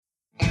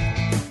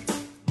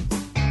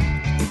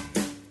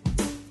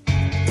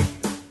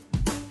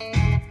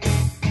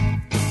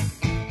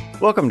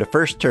Welcome to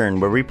First Turn,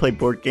 where we play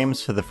board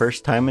games for the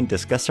first time and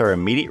discuss our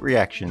immediate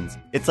reactions.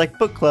 It's like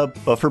book club,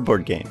 but for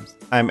board games.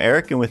 I'm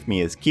Eric, and with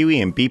me is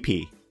Kiwi and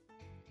BP.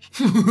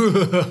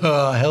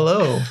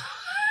 Hello.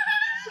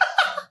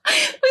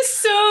 I was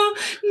so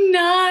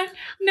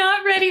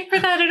not ready for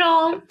that at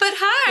all. But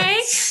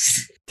hi.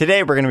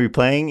 Today we're going to be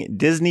playing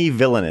Disney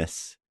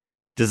Villainous,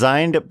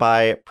 designed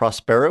by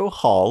Prospero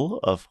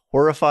Hall of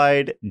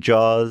Horrified,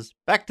 Jaws,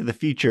 Back to the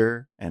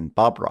Future, and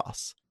Bob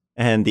Ross.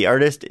 And the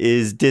artist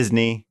is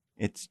Disney.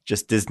 It's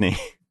just Disney.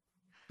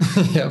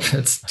 Yep,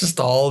 it's just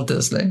all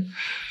Disney.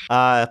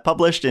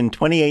 Published in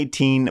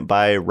 2018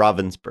 by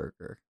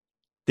Ravensburger.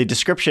 The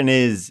description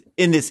is,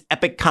 in this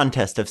epic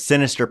contest of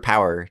sinister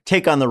power,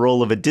 take on the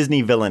role of a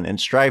Disney villain and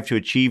strive to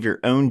achieve your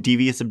own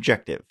devious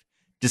objective.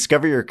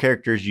 Discover your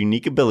character's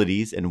unique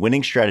abilities and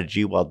winning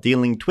strategy while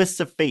dealing twists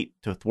of fate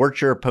to thwart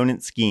your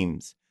opponent's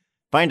schemes.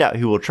 Find out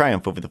who will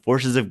triumph over the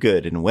forces of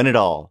good and win it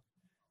all.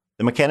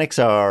 The mechanics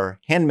are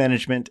hand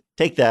management,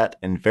 take that,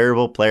 and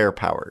variable player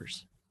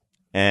powers.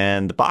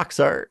 And the box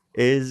art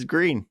is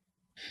green.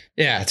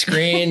 Yeah, it's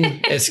green.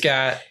 It's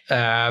got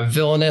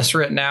villainous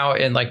written out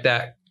in like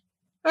that.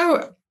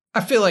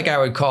 I feel like I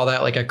would call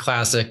that like a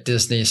classic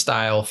Disney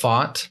style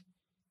font.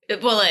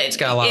 Well, it's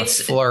got a lot of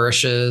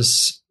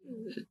flourishes.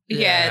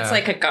 Yeah, it's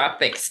like a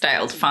Gothic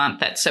styled font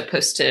that's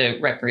supposed to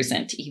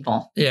represent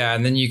evil. Yeah,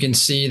 and then you can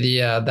see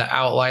the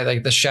outline,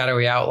 like the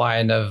shadowy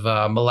outline of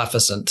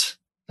Maleficent.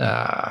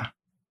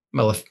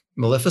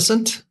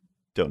 Maleficent?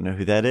 Don't know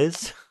who that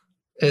is.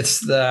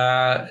 It's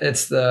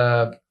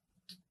the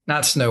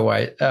not Snow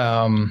White,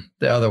 the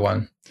other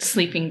one.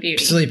 Sleeping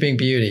Beauty. Sleeping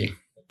Beauty.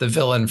 The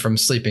villain from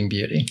Sleeping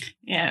Beauty.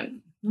 Yeah, a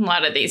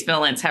lot of these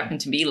villains happen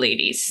to be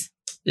ladies.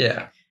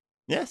 Yeah.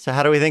 Yeah, so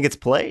how do we think it's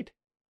played?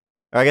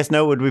 Or I guess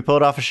would we pull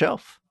it off a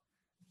shelf?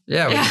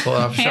 Yeah, we can pull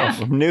it off a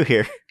shelf. I'm new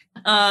here.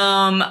 Would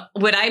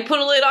I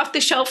pull it off the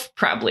shelf?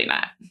 Probably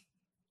not.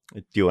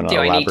 Do you want to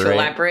elaborate?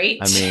 elaborate?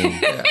 I need to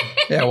elaborate? I mean...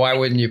 yeah, why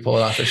wouldn't you pull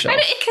it off the shelf?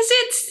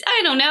 Because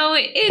I don't know,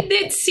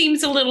 it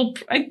seems a little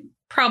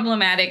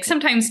problematic.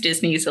 Sometimes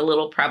Disney's a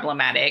little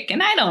problematic,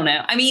 and I don't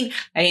know. I mean,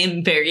 I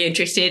am very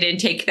interested in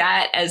take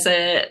that as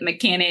a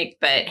mechanic,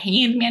 but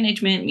hand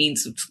management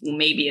means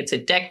maybe it's a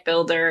deck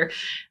builder.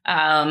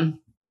 I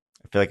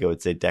feel like I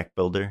would say deck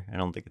builder. I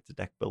don't think it's a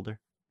deck builder.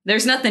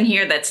 There's nothing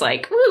here that's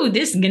like, ooh,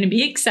 this is going to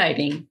be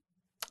exciting.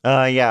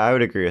 Yeah, I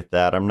would agree with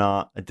that. I'm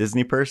not a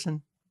Disney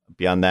person.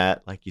 Beyond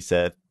that, like you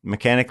said,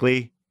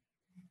 mechanically,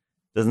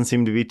 doesn't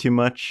seem to be too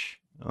much.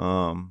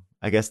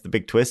 I guess the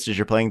big twist is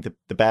you're playing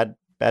the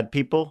bad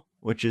people,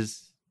 which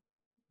is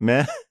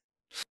meh.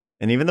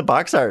 And even the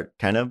box art,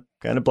 kind of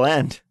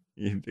bland.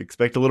 You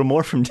expect a little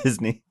more from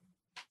Disney.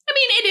 I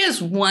mean, it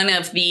is one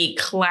of the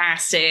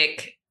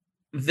classic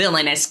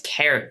villainous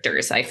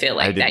characters, I feel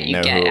like, that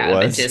you get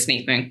out of a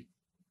Disney thing.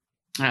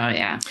 Oh,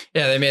 yeah.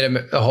 Yeah, they made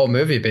a whole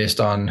movie based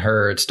on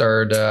her. It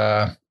starred...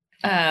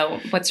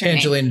 what's her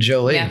Angelina name?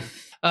 Jolie. Yeah.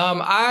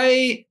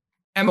 I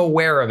am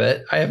aware of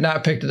it. I have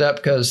not picked it up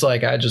because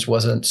I just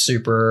wasn't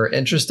super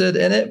interested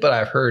in it, but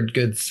I've heard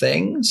good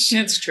things.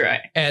 That's true.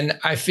 And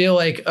I feel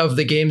like of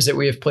the games that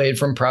we have played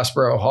from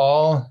Prospero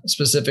Hall,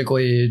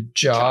 specifically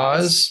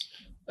Jaws.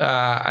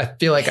 I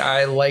feel like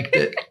I liked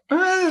it.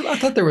 I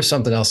thought there was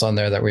something else on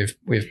there that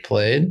we've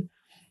played.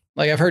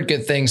 Like I've heard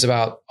good things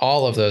about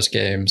all of those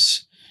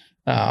games.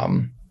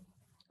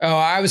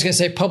 I was going to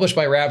say published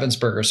by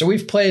Ravensburger. So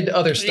we've played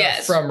other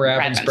stuff from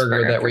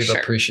Ravensburger that we've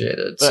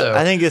appreciated. But so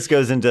I think this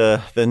goes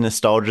into the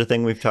nostalgia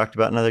thing we've talked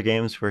about in other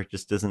games where it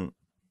just isn't,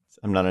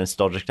 I'm not a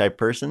nostalgic type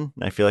person.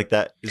 And I feel like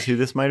that is who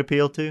this might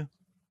appeal to.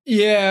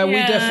 Yeah, we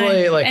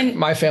definitely,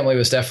 my family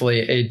was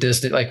definitely a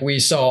Disney, we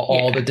saw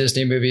all the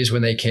Disney movies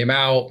when they came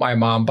out. My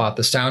mom bought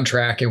the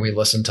soundtrack and we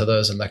listened to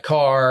those in the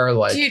car.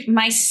 Dude,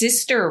 my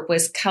sister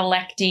was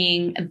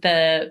collecting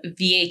the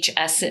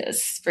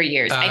VHSs for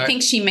years. I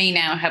think she may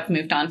now have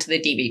moved on to the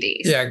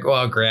DVDs. Yeah,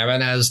 well, Grandma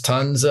has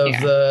tons of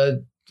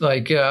the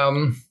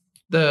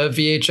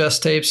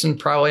VHS tapes and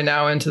probably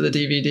now into the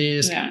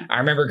DVDs. Yeah. I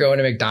remember going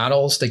to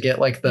McDonald's to get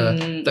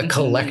the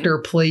collector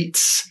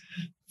plates.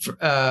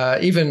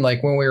 Even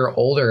when we were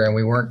older and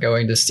we weren't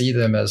going to see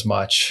them as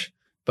much.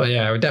 But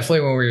yeah, definitely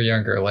when we were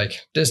younger,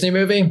 Disney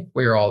movie,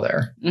 we were all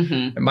there.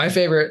 Mm-hmm. And my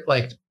favorite,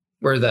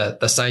 were the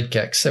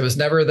sidekicks. It was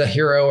never the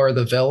hero or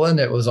the villain.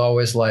 It was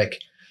always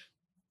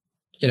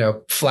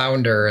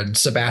Flounder and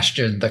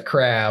Sebastian the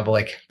crab.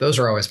 Those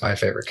were always my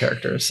favorite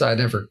characters. So I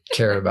never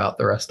cared about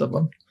the rest of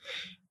them.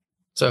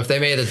 So if they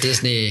made a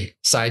Disney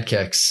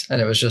sidekicks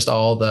and it was just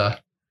all the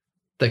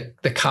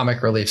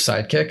comic relief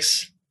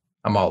sidekicks,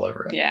 I'm all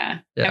over it. Yeah.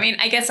 I mean,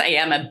 I guess I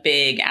am a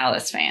big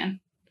Alice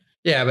fan.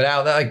 Yeah, but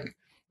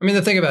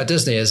the thing about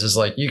Disney is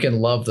you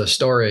can love the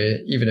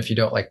story even if you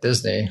don't like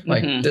Disney.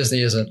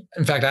 Disney isn't.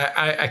 In fact,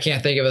 I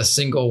can't think of a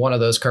single one of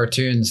those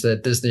cartoons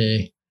that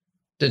Disney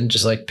didn't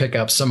just pick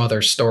up some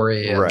other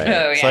story. And right.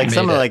 Oh, yeah.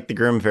 Some of the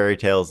Grimm fairy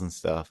tales and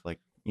stuff.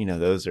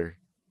 Those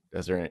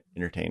are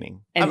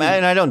entertaining. And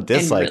I don't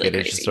dislike really it.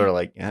 It's just sort of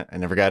I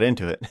never got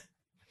into it.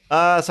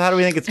 So how do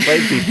we think it's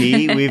played,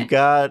 BP? We've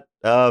got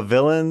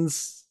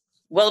villains.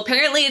 Well,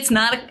 apparently it's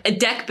not a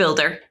deck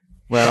builder.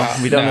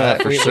 Well, we don't know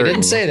that for certain. We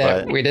didn't say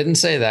that. But... We didn't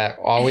say that.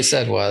 All we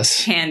said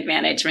was hand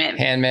management.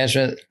 Hand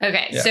management.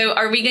 Okay, yeah. So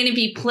are we going to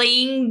be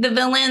playing the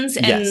villains,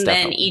 and yes,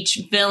 then each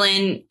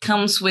villain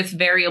comes with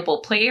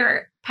variable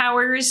player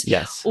powers?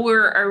 Yes.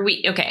 Or are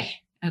we okay?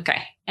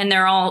 And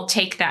they're all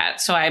take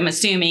that. So I'm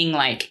assuming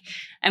like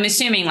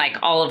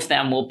all of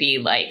them will be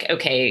like,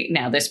 okay,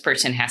 now this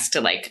person has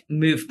to like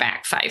move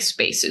back 5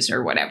 spaces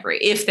or whatever.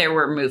 If there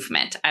were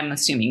movement, I'm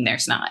assuming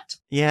there's not.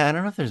 Yeah, I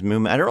don't know if there's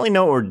movement. I don't really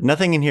know.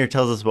 Nothing in here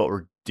tells us what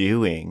we're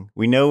doing.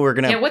 We know we're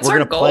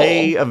gonna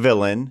play a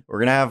villain. We're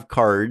gonna have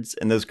cards,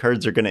 and those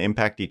cards are gonna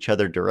impact each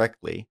other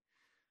directly.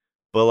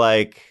 But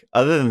like,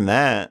 other than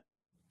that,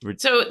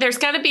 so there's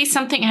got to be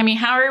something. I mean,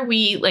 how are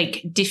we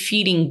like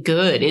defeating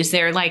good? Is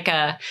there like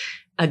a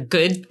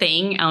good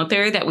thing out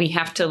there that we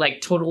have to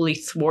like totally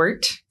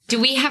thwart?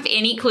 Do we have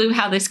any clue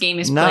how this game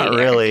is played? Not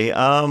really.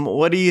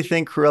 What do you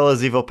think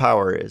Cruella's evil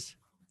power is?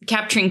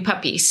 Capturing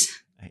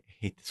puppies. I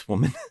hate this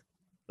woman.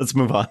 Let's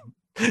move on.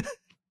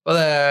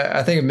 Well,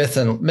 I think Myths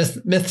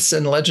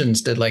and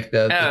Legends did like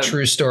the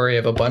true story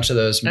of a bunch of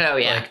those. Oh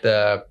yeah, like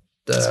the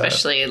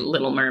especially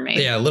Little Mermaid.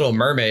 Yeah, Little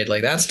Mermaid.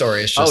 Like that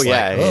story is just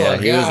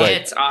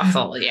it's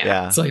awful.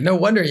 Yeah, it's like no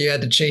wonder you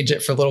had to change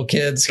it for little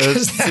kids. And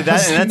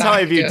that's how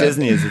I view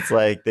Disney. Is it's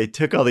like they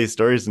took all these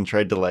stories and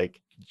tried to like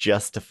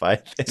justify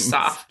things.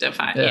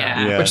 Softify,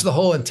 yeah. Which the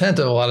whole intent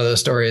of a lot of those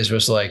stories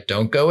was like,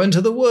 don't go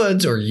into the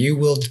woods or you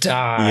will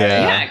die.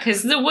 Yeah,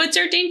 because the woods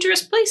are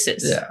dangerous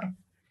places. Yeah.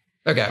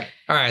 Okay.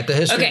 All right. The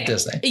history of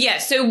Disney. Yeah.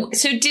 So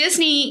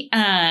Disney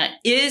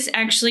is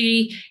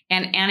actually,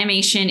 and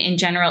animation in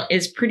general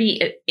is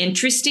pretty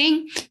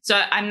interesting. So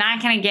I'm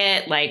not going to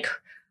get like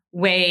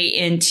way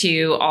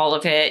into all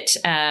of it.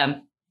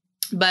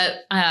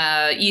 But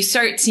you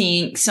start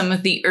seeing some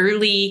of the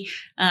early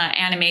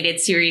animated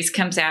series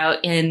comes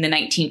out in the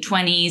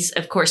 1920s.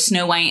 Of course,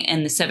 Snow White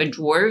and the Seven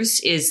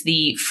Dwarfs is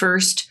the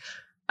first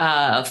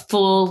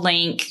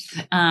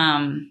full-length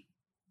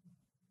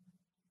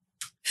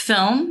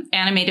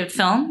animated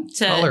film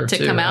to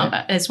come out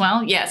as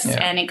well. Yes,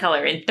 and in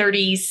color in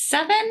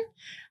 37.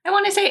 I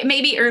want to say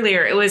maybe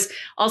earlier. It was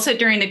also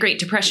during the Great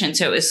Depression,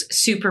 so it was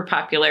super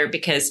popular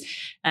because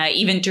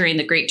even during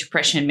the Great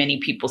Depression, many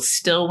people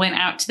still went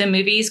out to the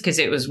movies because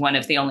it was one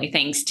of the only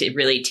things to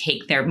really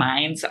take their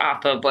minds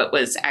off of what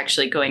was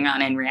actually going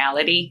on in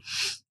reality.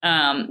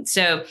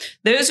 So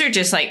those are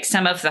just like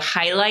some of the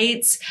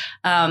highlights.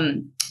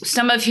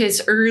 Some of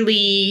his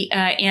early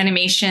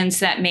animations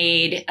that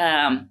made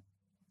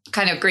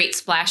kind of great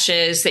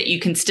splashes that you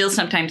can still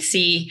sometimes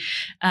see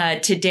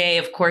today,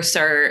 of course,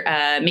 are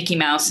Mickey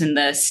Mouse and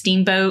the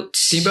Steamboat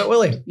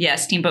Willie. Yeah,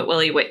 Steamboat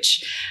Willie,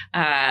 which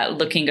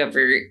looking over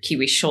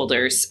Kiwi's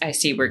shoulders, I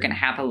see we're going to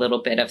have a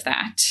little bit of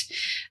that.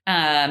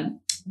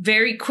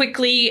 Very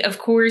quickly, of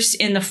course,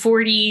 in the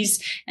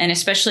 40s, and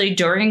especially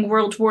during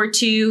World War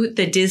II,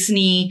 the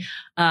Disney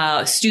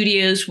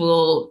studios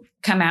will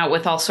come out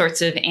with all sorts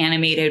of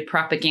animated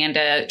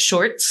propaganda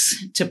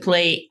shorts to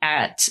play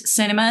at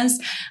cinemas.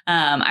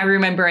 I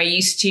remember I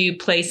used to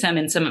play some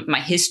in some of my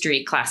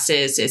history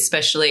classes,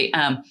 especially.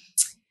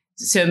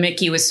 So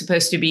Mickey was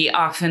supposed to be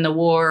off in the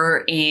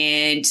war,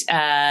 and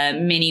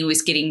Minnie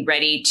was getting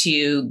ready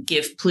to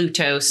give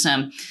Pluto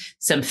some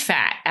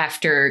fat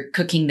after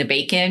cooking the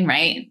bacon,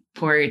 right?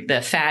 Poured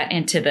the fat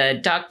into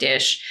the dog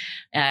dish,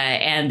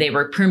 and they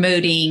were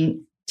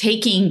promoting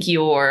taking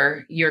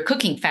your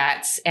cooking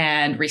fats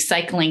and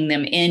recycling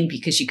them in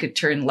because you could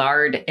turn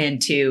lard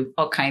into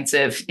all kinds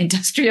of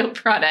industrial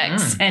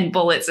products and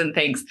bullets and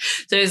things.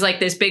 So it was like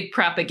this big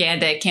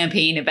propaganda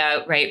campaign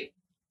about,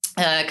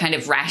 kind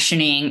of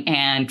rationing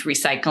and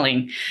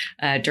recycling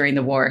during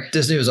the war.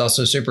 Disney was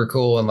also super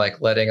cool in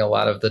like letting a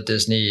lot of the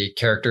Disney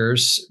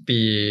characters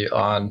be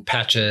on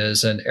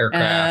patches and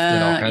aircraft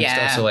and all kinds of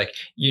stuff. So like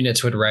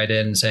units would write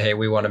in and say, hey,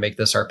 we want to make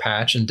this our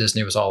patch. And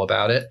Disney was all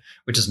about it,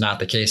 which is not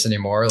the case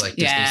anymore. Like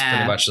Disney's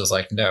pretty much just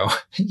like, no,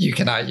 you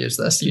cannot use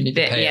this. You need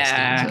to pay us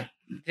to use it.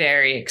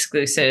 Very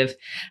exclusive.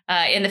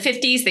 In the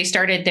 50s, they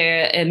started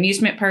the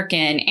amusement park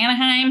in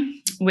Anaheim,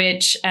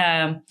 which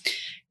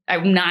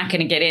I'm not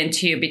going to get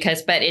into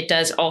but it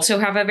does also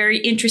have a very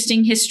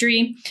interesting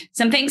history.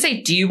 Some things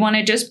I do want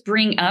to just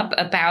bring up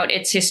about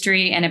its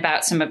history and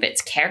about some of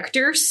its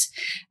characters.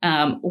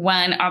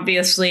 One,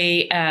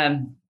 obviously,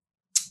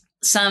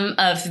 some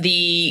of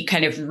the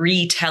kind of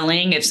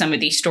retelling of some of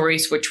these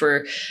stories, which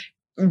were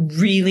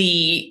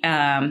really,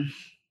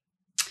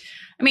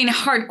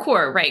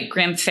 hardcore, right?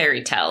 Grimm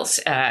fairy tales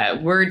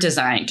were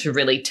designed to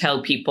really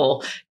tell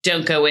people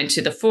don't go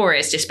into the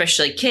forest,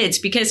 especially kids,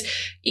 because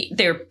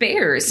they're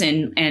bears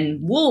and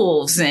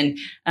wolves. And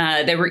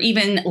there were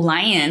even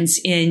lions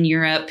in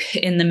Europe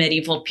in the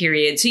medieval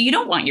period. So you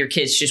don't want your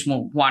kids just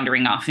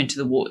wandering off into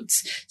the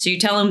woods. So you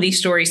tell them these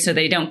stories so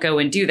they don't go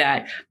and do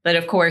that. But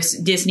of course,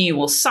 Disney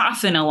will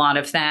soften a lot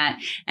of that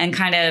and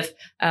kind of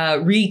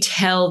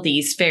retell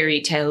these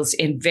fairy tales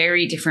in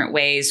very different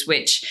ways,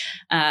 which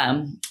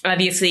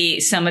obviously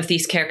some of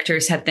these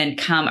characters have then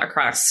come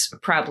across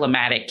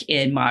problematic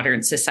in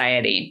modern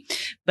society.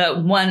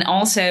 But one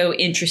also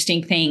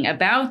interesting thing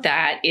about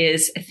that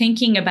is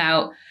thinking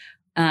about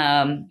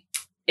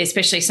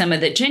especially some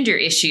of the gender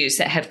issues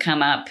that have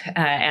come up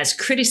as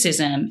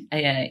criticism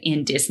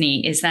in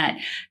Disney, is that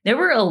there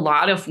were a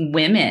lot of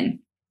women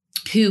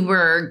who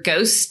were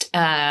ghost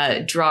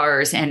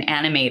drawers and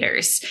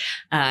animators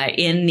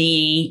in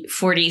the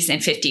 40s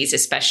and 50s,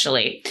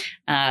 especially.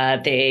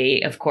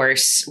 They, of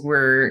course,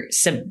 were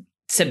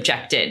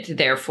subjected,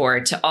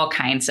 therefore, to all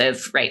kinds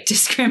of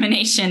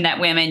discrimination that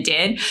women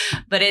did.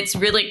 But it's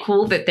really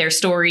cool that their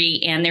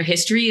story and their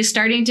history is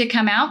starting to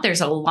come out.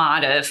 There's a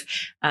lot of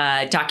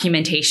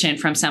documentation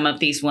from some of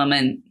these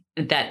women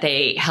that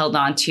they held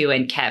on to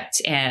and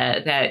kept,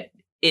 that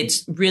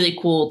it's really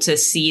cool to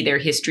see their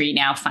history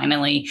now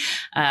finally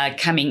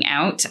coming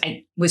out.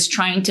 I was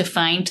trying to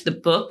find the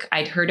book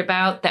I'd heard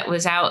about that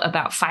was out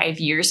about 5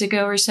 years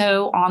ago or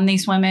so on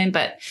these women,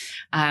 but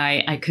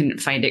I couldn't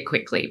find it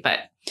quickly.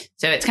 But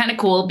so it's kind of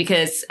cool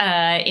because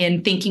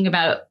in thinking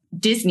about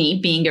Disney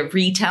being a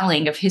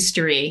retelling of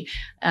history,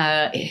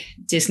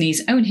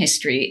 Disney's own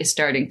history is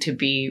starting to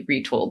be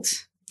retold.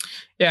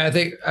 Yeah, I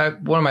think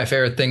one of my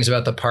favorite things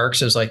about the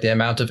parks is like the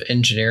amount of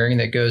engineering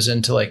that goes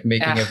into like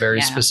making a very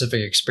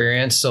specific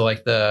experience. So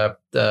like the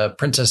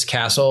Princess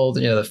Castle,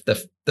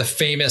 the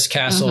famous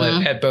castle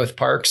at both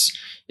parks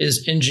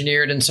is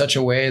engineered in such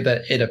a way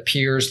that it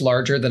appears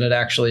larger than it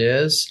actually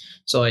is.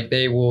 So like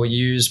they will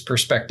use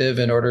perspective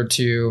in order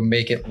to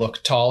make it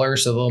look taller.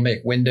 So they'll make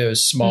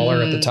windows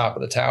smaller at the top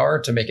of the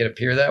tower to make it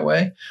appear that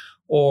way.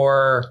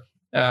 Or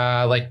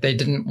like they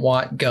didn't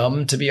want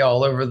gum to be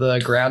all over the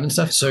ground and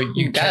stuff. So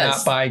you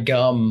cannot buy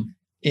gum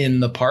in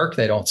the park.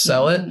 They don't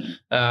sell it.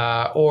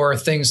 Or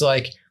things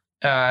like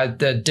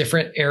the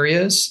different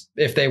areas,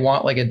 if they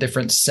want like a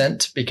different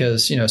scent,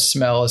 because,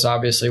 smell is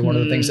obviously one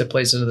of the things that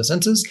plays into the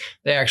senses.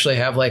 They actually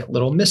have like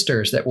little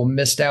misters that will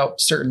mist out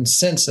certain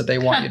scents that they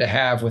want you to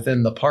have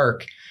within the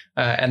park.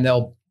 And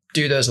they'll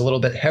do those a little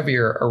bit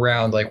heavier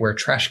around like where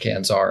trash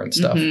cans are and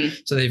stuff.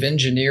 So they've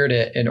engineered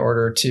it in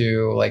order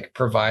to like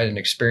provide an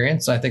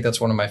experience. And I think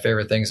that's one of my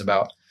favorite things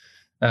about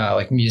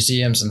like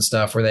museums and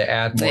stuff, where they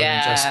add more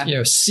than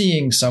just,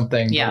 seeing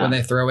something, but when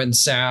they throw in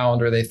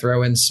sound or they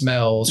throw in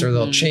smells or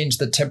they'll change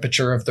the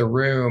temperature of the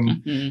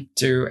room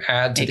to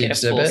add to the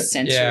exhibit.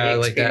 Yeah,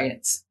 like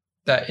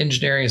that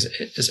engineering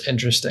is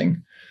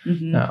interesting.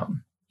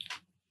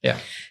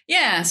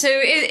 Yeah. So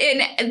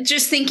in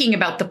just thinking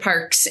about the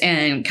parks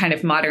and kind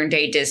of modern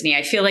day Disney,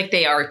 I feel like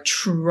they are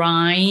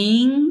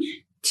trying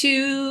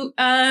to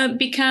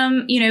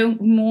become,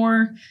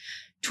 more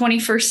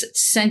 21st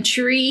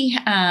century.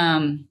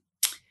 But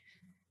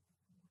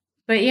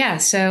yeah,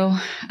 so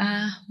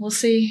we'll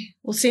see.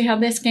 We'll see how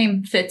this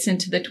game fits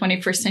into the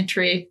 21st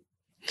century.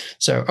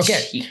 So,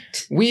 okay,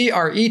 we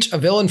are each a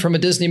villain from a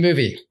Disney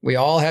movie. We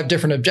all have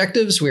different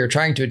objectives we are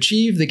trying to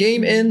achieve. The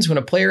game ends when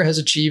a player has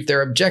achieved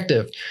their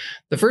objective.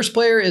 The first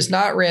player is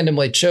not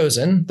randomly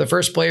chosen. The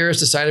first player is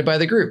decided by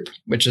the group,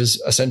 which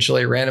is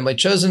essentially randomly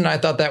chosen. I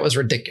thought that was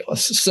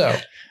ridiculous. So,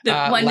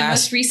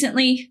 most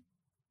recently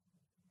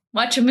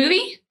watch a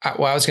movie?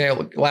 Well, I was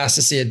going to last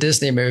to see a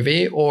Disney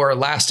movie, or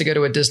last to go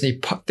to a Disney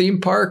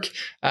theme park.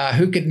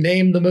 Who could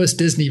name the most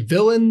Disney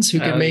villains? Who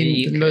could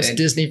name the most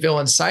Disney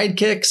villain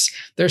sidekicks?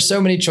 There's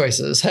so many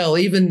choices. Hell,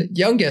 even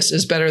youngest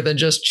is better than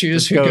just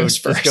choose who goes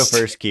first. Just go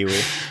first, Kiwi.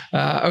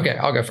 Okay,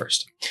 I'll go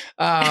first.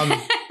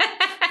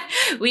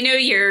 We know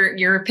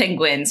your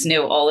penguins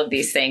know all of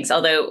these things,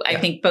 although I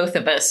think both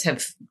of us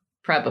have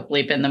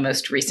probably been the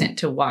most recent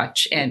to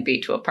watch and be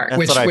to a park.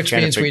 Which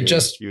means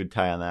you would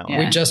tie on that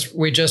one.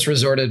 We just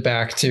resorted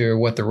back to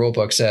what the rule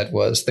book said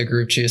was the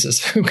group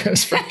chooses who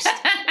goes first.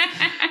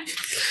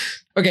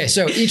 Okay,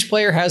 so each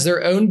player has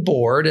their own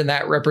board, and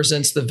that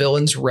represents the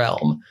villain's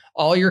realm.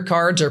 All your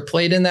cards are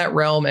played in that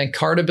realm, and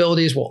card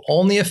abilities will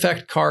only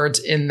affect cards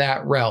in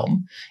that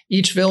realm.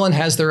 Each villain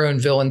has their own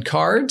villain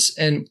cards,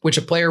 and which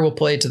a player will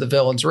play to the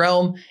villain's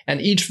realm.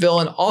 And each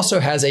villain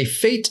also has a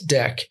fate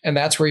deck, and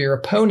that's where your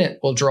opponent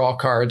will draw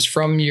cards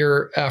from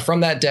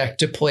that deck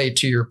to play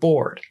to your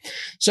board.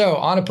 So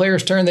on a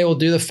player's turn, they will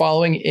do the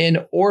following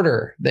in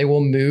order. They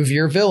will move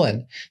your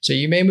villain. So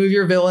you may move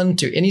your villain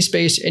to any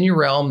space in your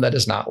realm that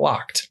is not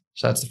locked.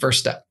 So that's the first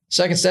step.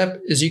 Second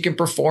step is you can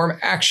perform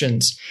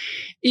actions.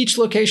 Each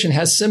location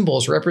has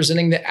symbols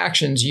representing the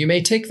actions you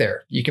may take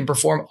there. You can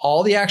perform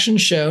all the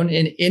actions shown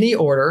in any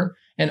order,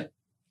 and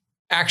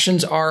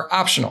actions are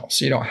optional.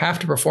 So you don't have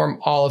to perform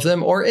all of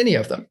them or any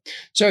of them.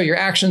 So your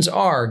actions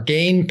are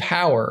gain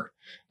power.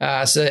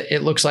 So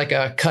it looks like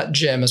a cut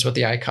gem is what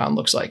the icon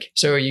looks like.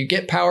 So you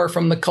get power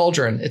from the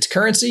cauldron. It's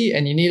currency,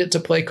 and you need it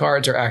to play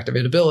cards or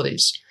activate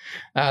abilities.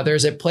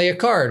 There's a play a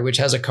card, which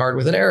has a card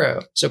with an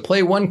arrow. So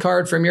play one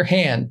card from your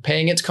hand,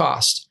 paying its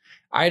cost.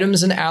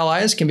 Items and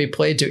allies can be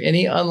played to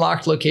any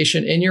unlocked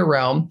location in your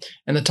realm.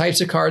 And the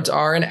types of cards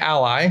are an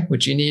ally,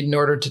 which you need in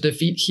order to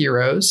defeat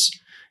heroes.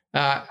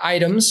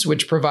 Items,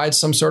 which provide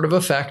some sort of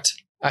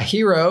effect. a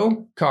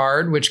hero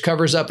card, which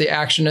covers up the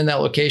action in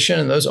that location,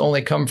 and those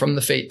only come from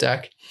the Fate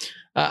deck.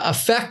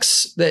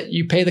 Effects that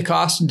you pay the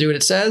cost and do what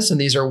it says, and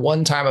these are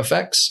one-time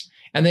effects.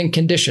 And then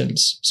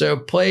conditions. So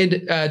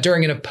played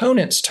during an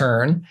opponent's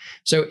turn.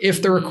 So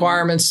if the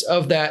requirements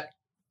of that,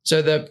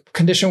 so the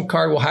conditional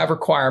card will have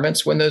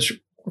requirements. When those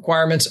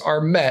requirements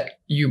are met,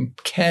 you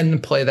can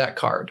play that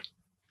card.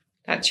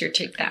 That's your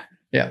take that.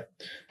 Yeah.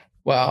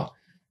 Well,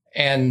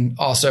 and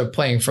also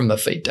playing from the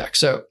Fate deck.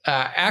 So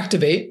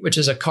activate, which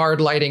is a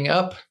card lighting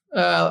up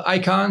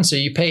icon. So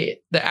you pay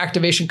the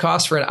activation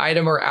cost for an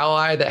item or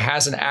ally that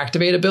has an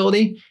activate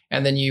ability,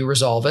 and then you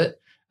resolve it.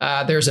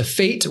 There's a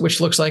Fate,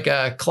 which looks like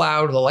a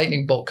cloud with a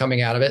lightning bolt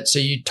coming out of it. So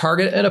you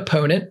target an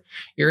opponent.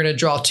 You're going to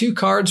draw 2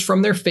 cards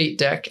from their Fate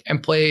deck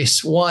and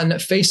place one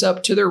face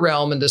up to their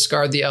realm and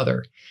discard the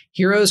other.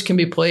 Heroes can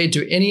be played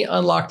to any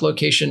unlocked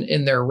location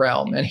in their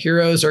realm, and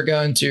heroes are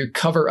going to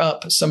cover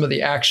up some of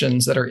the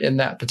actions that are in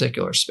that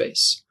particular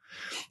space.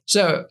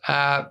 So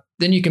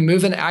then you can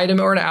move an item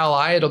or an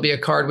ally. It'll be a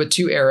card with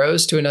 2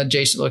 arrows to an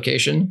adjacent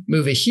location.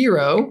 Move a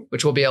hero,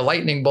 which will be a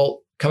lightning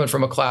bolt coming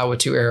from a cloud with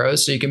 2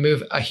 arrows. So you can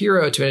move a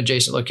hero to an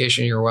adjacent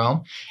location in your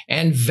realm,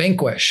 and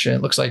vanquish. And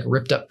it looks like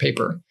ripped up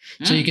paper.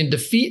 So you can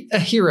defeat a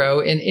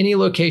hero in any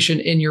location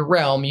in your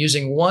realm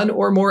using 1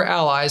 or more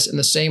allies in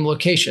the same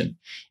location.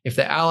 If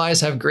the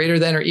allies have greater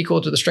than or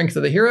equal to the strength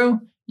of the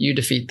hero, you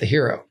defeat the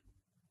hero.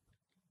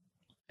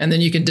 And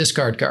then you can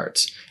discard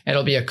cards. And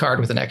it'll be a card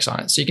with an X on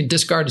it. So you can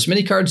discard as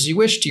many cards as you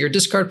wish to your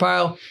discard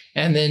pile,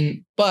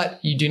 but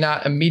you do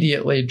not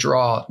immediately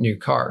draw new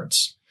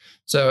cards.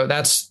 So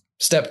that's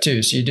step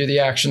 2. So you do the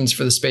actions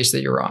for the space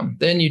that you're on.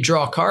 Then you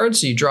draw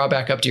cards. So you draw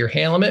back up to your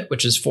hand limit,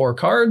 which is 4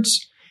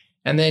 cards.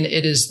 And then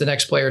it is the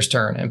next player's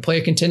turn. And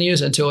play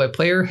continues until a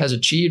player has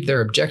achieved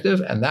their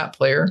objective. And that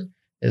player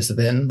is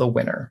then the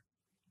winner.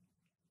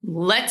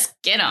 Let's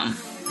get them.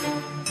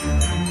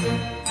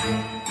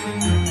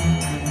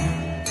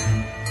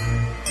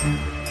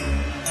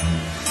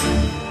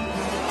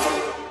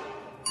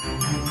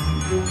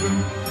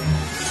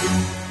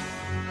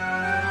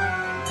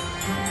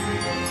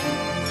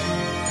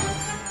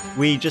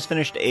 We just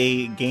finished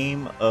a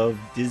game of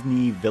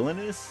Disney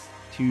Villainous.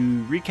 To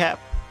recap,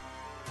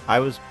 I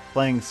was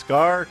playing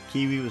Scar,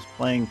 Kiwi was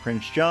playing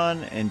Prince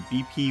John, and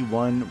BP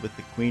won with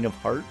the Queen of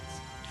Hearts.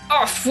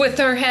 Off with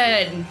her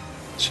head.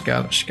 She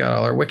got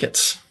all her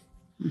wickets.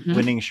 Mm-hmm.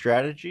 Winning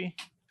strategy.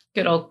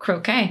 Good old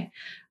croquet.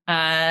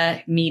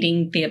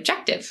 Meeting the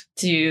objective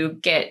to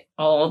get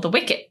all the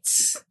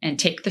wickets and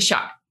take the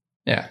shot.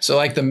 Yeah. So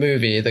like the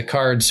movie, the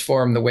cards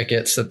form the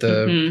wickets that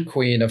the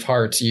Queen of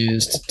Hearts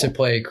used to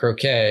play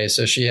croquet.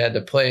 So she had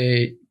to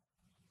play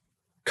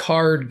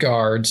card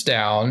guards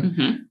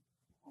down,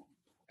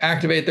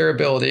 activate their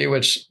ability,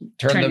 which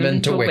turned them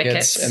into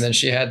wickets. And then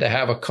she had to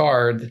have a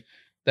card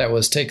that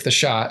was take the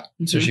shot.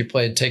 So she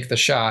played take the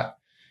shot.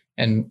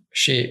 And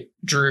she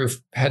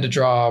had to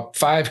draw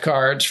 5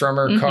 cards from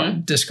her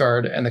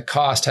discard. And the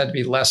cost had to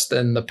be less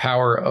than the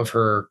power of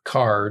her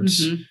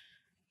cards.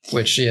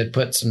 Which she had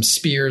put some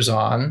spears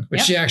on,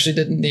 which she actually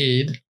didn't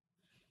need.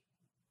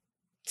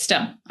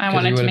 Still, I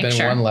wanted to make sure. It would have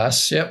been 1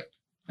 less. Yep.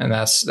 And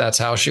that's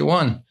how she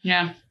won.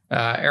 Yeah.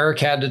 Eric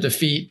had to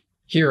defeat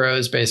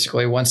heroes,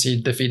 basically, once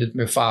he defeated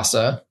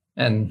Mufasa.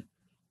 And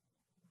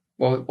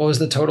what was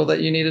the total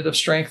that you needed of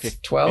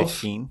strength? 12?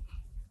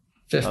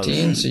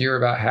 15. So you were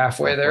about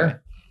halfway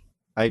there.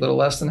 A little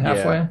less than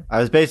halfway. Yeah. I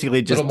was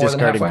basically just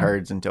discarding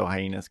cards until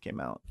Hyenas came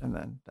out. And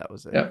then that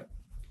was it. Yep.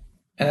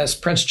 And as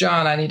Prince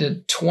John, I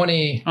needed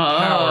 20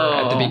 power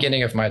at the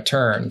beginning of my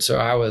turn. So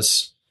I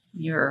was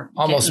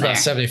almost about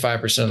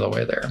 75% of the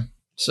way there.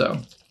 So,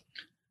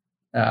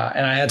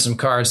 and I had some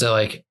cards that,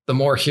 like, the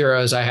more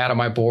heroes I had on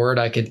my board,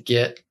 I could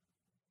get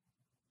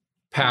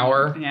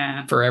power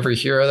for every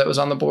hero that was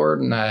on the board.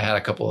 And I had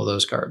a couple of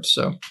those cards.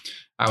 So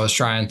I was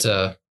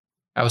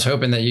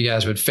hoping that you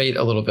guys would fate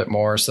a little bit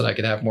more so that I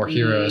could have more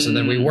heroes. And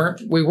then we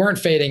weren't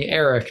fating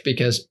Eric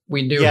because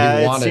we knew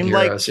he wanted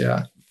heroes.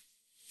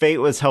 Fate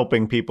was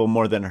helping people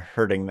more than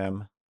hurting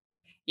them.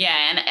 Yeah,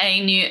 and I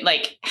knew,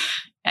 like,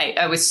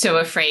 I was so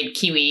afraid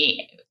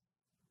Kiwi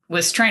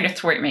was trying to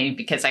thwart me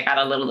because I got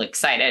a little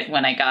excited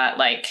when I got,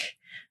 like,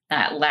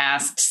 that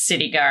last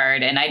city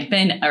guard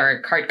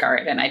or card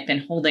guard, and I'd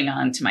been holding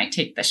on to my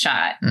take the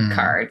shot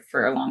card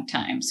for a long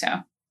time. So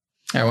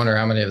I wonder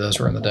how many of those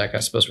were in the deck.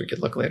 I suppose we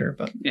could look later,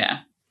 but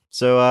yeah.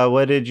 So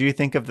what did you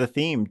think of the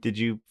theme? Did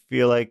you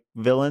feel like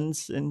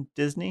villains in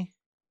Disney?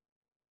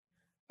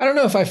 I don't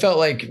know if I felt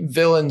like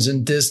villains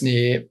in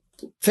Disney.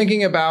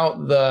 Thinking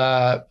about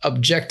the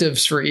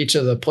objectives for each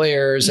of the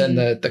players and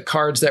the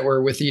cards that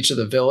were with each of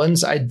the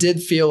villains, I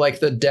did feel like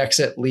the decks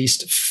at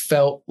least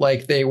felt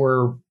like they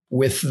were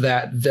with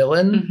that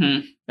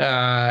villain.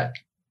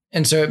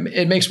 And so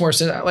it makes more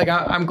sense. Like,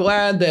 I'm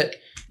glad that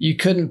you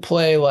couldn't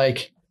play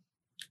like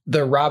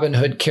the Robin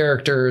Hood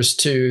characters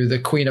to the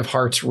Queen of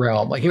Hearts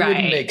realm. Like, it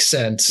wouldn't make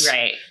sense.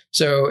 Right.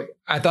 So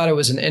I thought it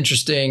was an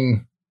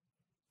interesting...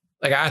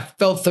 Like, I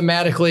felt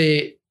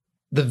thematically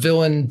the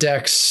villain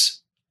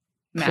decks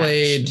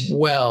played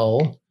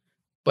well,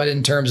 But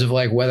in terms of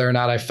like whether or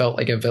not I felt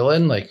like a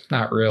villain, like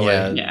not really.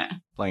 Yeah.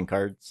 Playing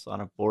cards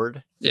on a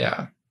board.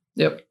 Yeah.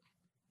 Yep.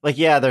 Like,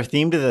 yeah, they're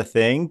themed to the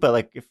thing, but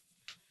like it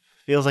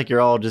feels like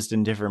you're all just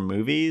in different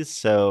movies.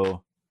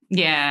 So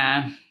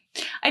Yeah.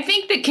 I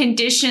think the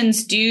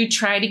conditions do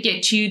try to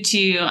get you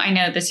to, I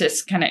know this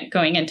is kind of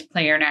going into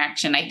player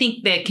interaction. I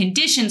think the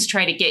conditions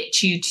try to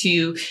get you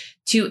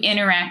to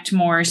interact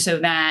more so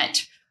that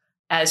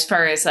as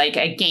far as like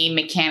a game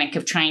mechanic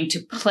of trying to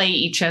play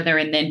each other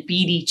and then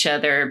beat each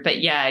other. But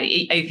yeah,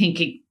 I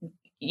think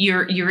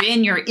you're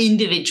in your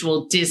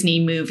individual Disney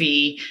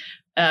movie,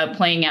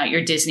 playing out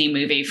your Disney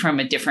movie from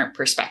a different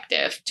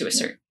perspective to a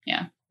certain,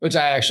 yeah. Which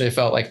I actually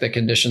felt like the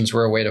conditions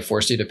were a way to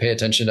force you to pay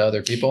attention to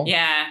other people.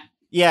 Yeah.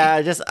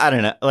 Yeah, I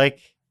don't know. Like,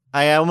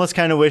 I almost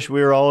kind of wish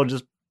we were all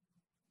just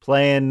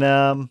playing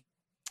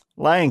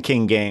Lion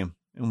King game.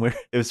 And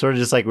it was sort of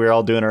just like we were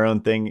all doing our own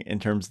thing in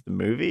terms of the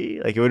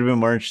movie. Like, it would have been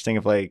more interesting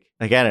if I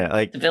don't know,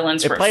 like the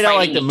villains it were played out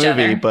like the movie,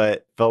 other.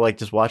 but felt like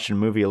just watching a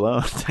movie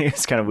alone.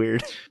 It's kind of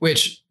weird.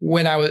 Which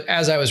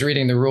as I was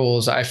reading the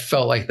rules, I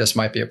felt like this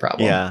might be a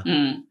problem.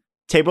 Yeah.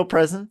 Table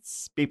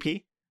presence,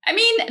 BP. I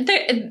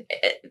mean,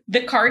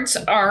 the cards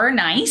are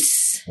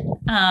nice,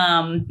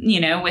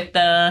 with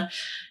the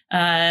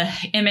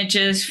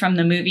images from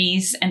the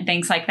movies and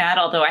things like that.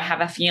 Although I have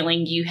a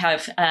feeling you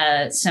have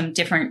some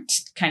different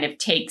kind of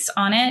takes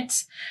on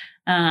it.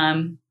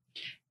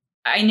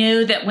 I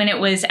know that when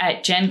it was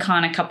at Gen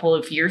Con a couple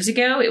of years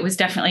ago, it was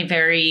definitely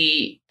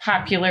very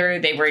popular.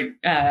 They were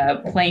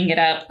playing it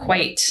up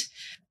quite.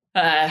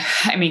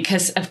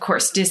 Because of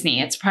course Disney,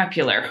 it's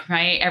popular,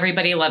 right?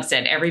 Everybody loves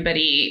it.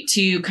 Everybody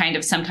too kind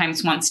of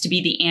sometimes wants to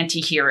be the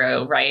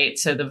anti-hero, right?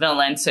 So the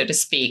villain, so to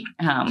speak.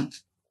 And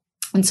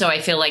so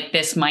I feel like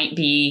this might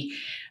be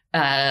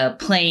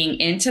playing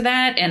into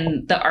that,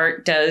 and the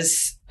art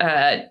does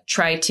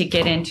try to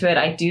get into it.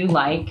 I do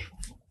like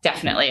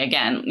definitely,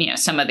 again,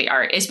 some of the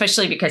art,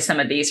 especially because some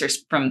of these are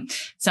from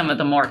some of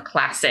the more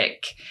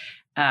classic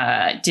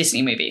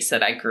Disney movies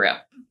that I grew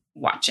up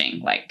watching,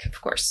 like,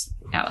 of course,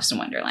 Alice in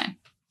Wonderland.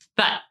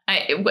 But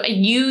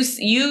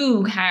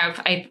you have,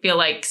 I feel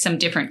like, some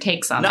different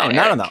takes on that.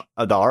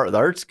 No. The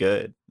art's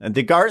good. And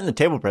the art and the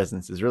table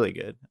presence is really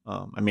good.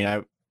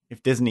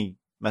 If Disney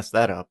messed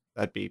that up,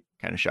 that'd be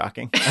kind of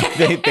shocking.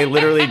 they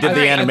literally did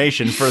the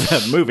animation for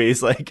the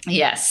movies. Like,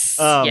 yes.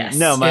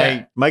 No,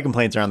 my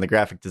complaints are on the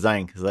graphic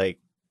design because, like,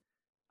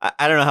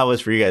 I don't know how it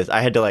was for you guys.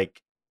 I had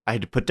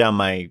to put down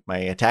my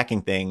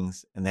attacking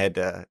things, and they had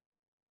to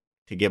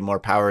give more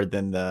power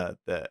than the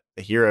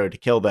hero to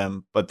kill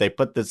them. But they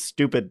put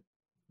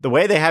the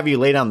way they have you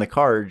lay down the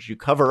cards, you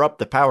cover up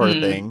the power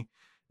thing,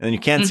 and then you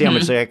can't see how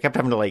much. So I kept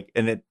having to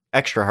and it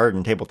extra hard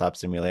in Tabletop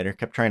Simulator.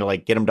 Kept trying to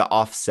get them to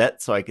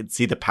offset so I could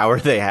see the power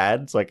they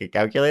had, so I could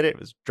calculate it. It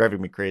was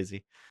driving me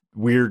crazy.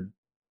 Weird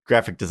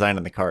graphic design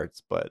on the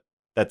cards, but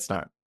that's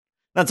not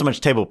so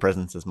much table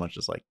presence as much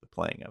as like the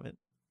playing of it.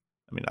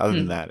 I mean, other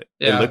than that,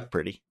 it looked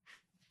pretty.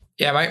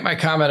 Yeah, my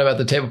comment about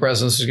the table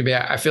presence is going to be,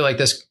 I feel like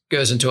this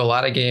goes into a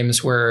lot of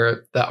games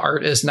where the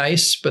art is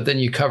nice, but then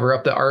you cover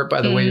up the art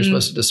by the way you're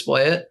supposed to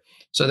display it.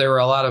 So there were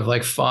a lot of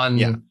like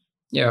fun,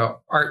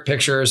 art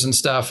pictures and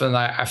stuff. And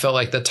I felt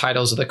like the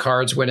titles of the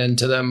cards went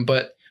into them.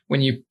 But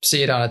when you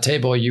see it on a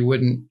table, you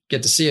wouldn't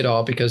get to see it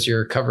all because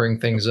you're covering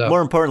things up.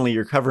 More importantly,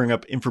 you're covering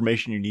up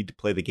information you need to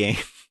play the game.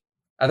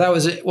 I thought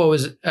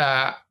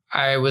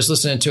I was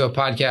listening to a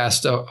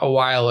podcast a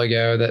while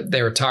ago that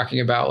they were talking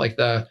about like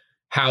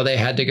how they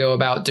had to go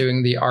about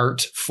doing the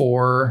art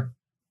for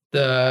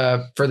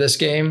this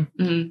game.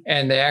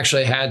 And they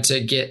actually had to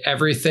get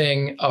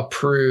everything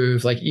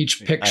approved, like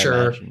each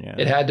picture.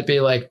 It had to be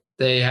like,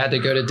 they had to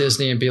go to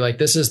Disney and be like,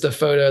 this is the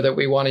photo that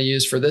we want to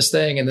use for this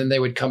thing. And then they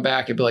would come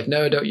back and be like,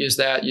 no, don't use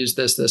that. Use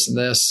this, this, and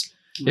this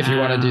if you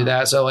want to do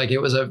that. So like, it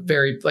was a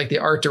very, like the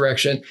art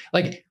direction,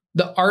 like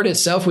the art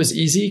itself was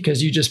easy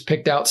because you just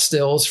picked out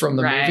stills from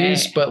the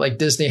movies, but like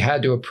Disney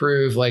had to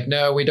approve, like,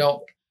 no, we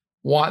don't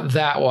want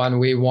that one.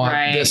 We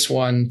want this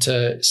one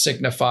to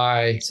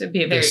signify. So it'd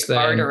be a very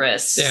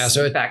arduous. Yeah.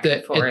 So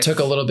it took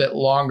a little bit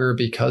longer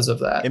because of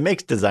that. It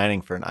makes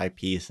designing for an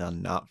IP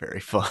sound not very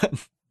fun.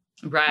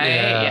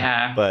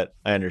 Yeah. But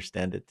I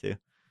understand it too.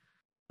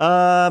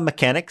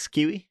 Mechanics,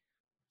 Kiwi.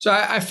 So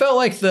I felt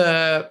like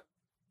I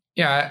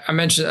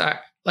mentioned,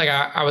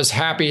 I was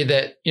happy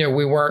that,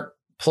 we weren't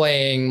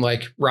playing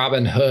like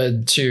Robin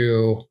Hood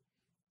to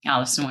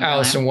Alice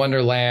in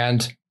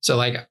Wonderland. So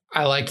like,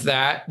 I liked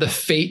that. The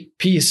fate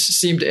piece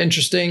seemed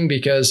interesting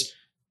because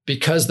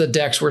the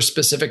decks were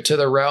specific to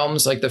the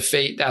realms, like the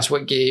fate, that's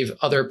what gave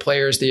other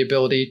players the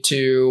ability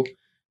to,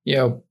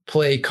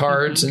 play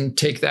cards and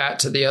take that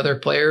to the other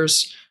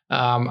players.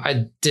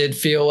 I did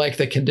feel like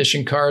the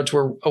condition cards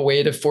were a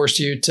way to force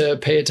you to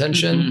pay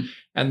attention.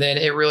 And then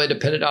it really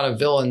depended on a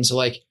villain. So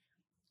like,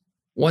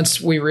 once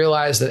we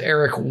realized that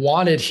Eric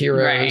wanted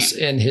heroes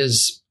in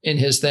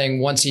his thing,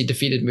 once he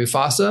defeated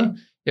Mufasa,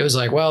 it was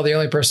like, well, the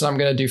only person I'm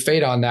going to do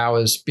fate on now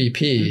is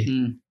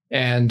BP.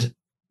 And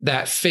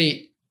that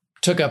fate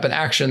took up an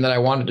action that I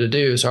wanted to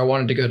do. So I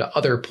wanted to go to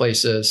other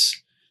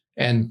places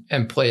and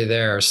play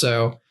there.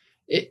 So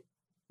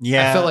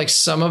Yeah. I felt like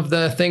some of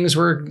the things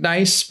were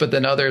nice, but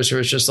then others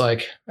was just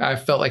like, I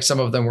felt like some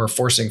of them were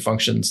forcing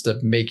functions to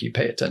make you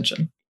pay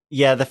attention.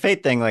 Yeah, the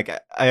fate thing, like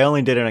I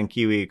only did it on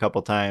Kiwi a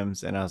couple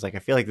times, and I was like, I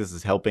feel like this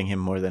is helping him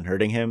more than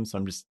hurting him, so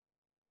I'm just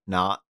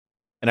not.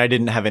 And I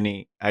didn't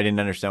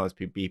understand what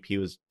BP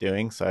was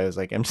doing, so I was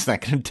like, I'm just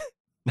not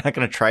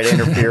gonna try to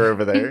interfere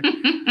over there.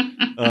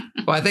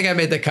 Well, I think I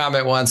made the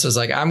comment once, was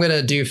like, I'm going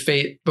to do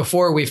fate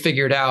before we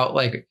figured out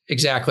like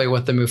exactly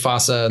what the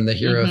Mufasa and the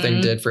hero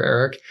thing did for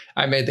Eric.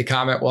 I made the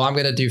comment, well, I'm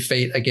going to do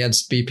fate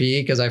against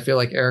BP because I feel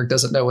like Eric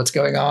doesn't know what's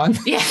going on.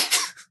 Yeah.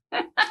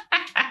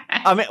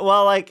 I mean,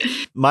 well, like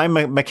my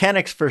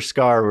mechanics for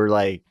Scar were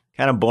like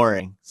kind of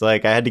boring. So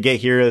like I had to get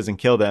heroes and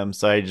kill them.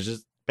 So I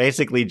just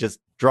basically just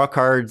draw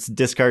cards,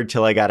 discard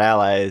till I got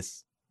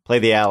allies, play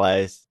the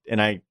allies. And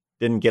I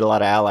didn't get a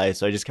lot of allies.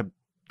 So I just kept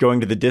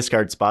going to the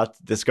discard spots,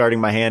 discarding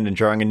my hand and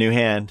drawing a new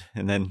hand,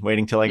 and then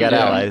waiting till I got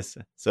allies.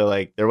 So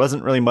like there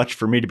wasn't really much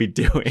for me to be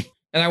doing.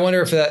 And I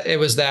wonder if it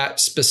was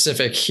that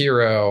specific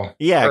hero.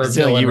 Yeah, because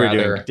you were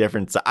doing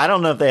different. So I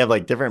don't know if they have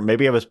like different.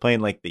 Maybe I was playing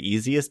like the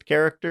easiest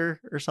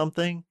character or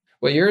something.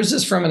 Well, yours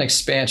is from an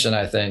expansion,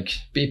 I think.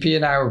 BP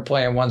and I were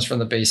playing ones from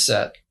the base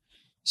set.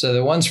 So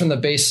the ones from the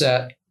base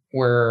set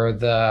were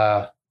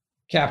the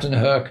Captain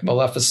Hook,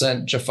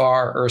 Maleficent,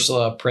 Jafar,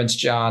 Ursula, Prince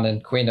John,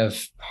 and Queen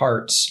of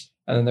Hearts.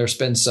 And then there's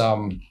been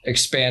some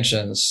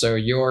expansions. So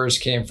yours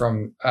came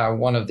from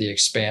one of the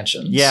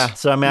expansions. Yeah.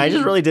 So, I mean, I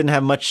just really didn't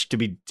have much to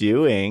be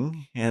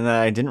doing. And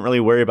I didn't really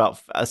worry about...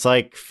 It's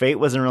like Fate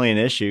wasn't really an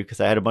issue because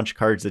I had a bunch of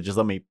cards that just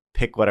let me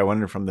pick what I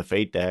wanted from the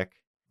Fate deck.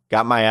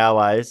 Got my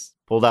allies,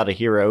 pulled out a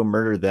hero,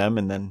 murdered them,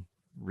 and then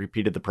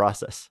repeated the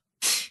process.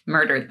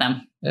 Murdered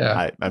them.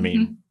 Yeah. I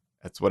mean,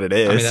 that's what it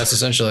is. I mean, that's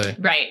essentially...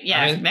 Right.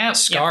 Yeah. I mean,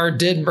 Scar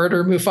did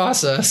murder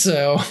Mufasa,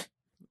 so...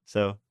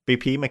 So,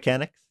 BP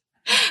mechanics?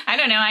 I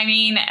don't know. I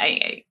mean,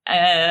 I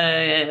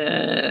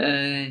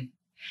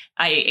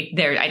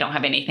don't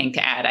have anything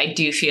to add. I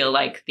do feel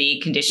like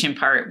the condition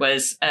part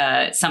was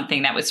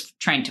something that was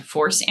trying to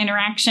force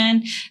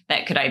interaction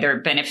that could either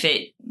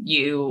benefit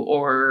you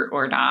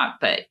or not.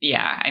 But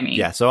yeah, I mean,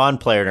 yeah. So on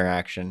player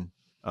interaction,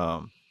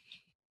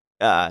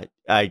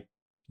 I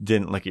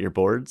didn't look at your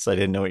boards. I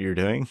didn't know what you were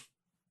doing.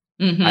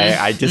 Mm-hmm.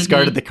 I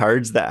discarded the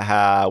cards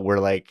that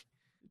were like,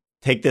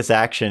 take this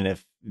action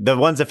if. The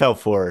ones that felt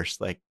forced,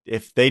 like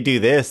if they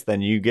do this,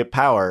 then you get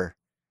power.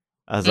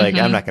 I was like,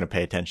 I'm not going to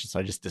pay attention, so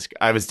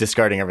I was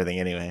discarding everything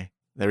anyway.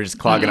 They were just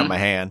clogging up my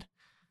hand.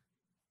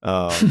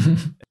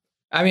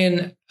 I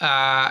mean,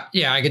 yeah,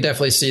 I could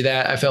definitely see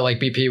that. I felt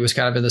like BP was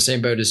kind of in the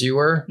same boat as you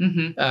were,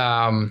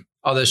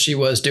 although she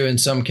was doing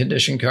some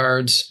condition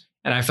cards,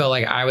 and I felt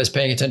like I was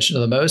paying attention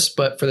to the most,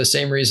 but for the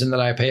same reason that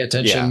I pay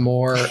attention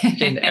more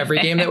in every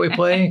game that we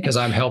play, because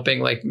I'm helping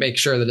like make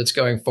sure that it's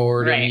going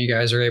forward and you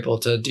guys are able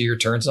to do your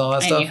turns and all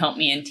that stuff. And you help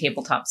me in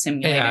Tabletop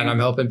Simulator. Yeah, and I'm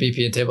helping BP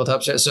in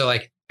Tabletop Simulator. So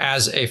like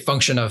as a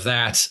function of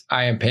that,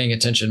 I am paying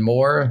attention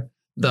more.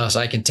 Thus,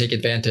 I can take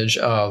advantage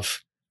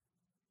of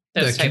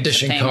the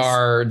condition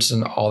cards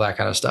and all that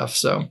kind of stuff.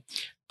 So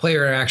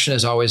player interaction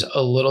is always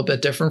a little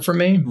bit different for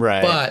me,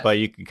 right? But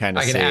you can kind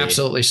of, I can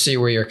absolutely see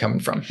where you're coming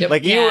from. Yep.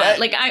 Like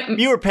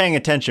you were paying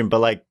attention, but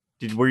like,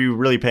 were you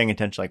really paying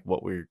attention, like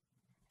what we're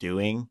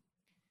doing?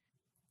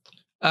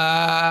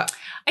 I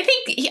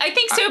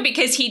think so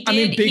because he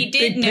did. He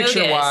did big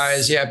picture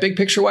wise, big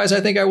picture wise, I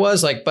think I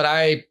was like, but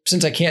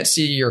since I can't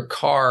see your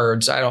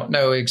cards, I don't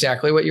know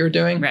exactly what you were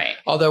doing. Right.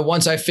 Although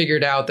once I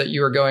figured out that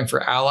you were going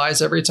for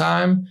allies every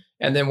time.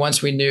 And then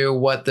once we knew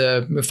what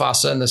the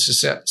Mufasa and the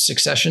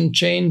succession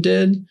chain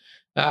did,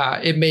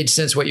 it made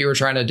sense what you were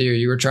trying to do.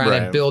 You were trying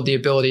to build the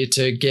ability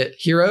to get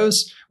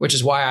heroes, which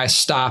is why I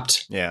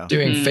stopped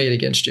doing Fate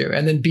against you.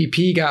 And then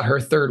BP got her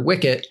third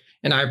wicket,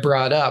 and I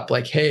brought up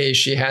like, hey,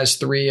 she has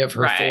 3 of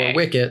her 4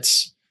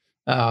 wickets.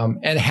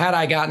 And had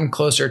I gotten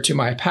closer to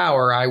my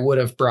power, I would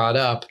have brought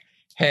up,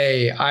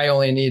 hey, I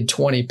only need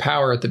 20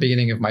 power at the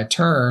beginning of my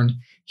turn.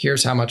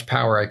 Here's how much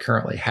power I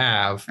currently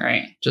have.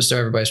 Right. Just so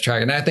everybody's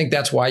tracking. And I think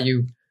that's why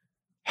you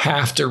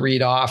have to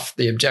read off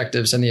the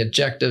objectives, and the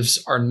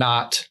objectives are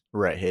not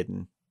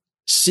hidden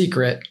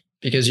secret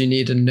because you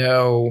need to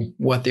know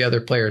what the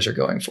other players are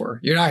going for.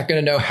 You're not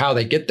going to know how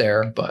they get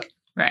there, but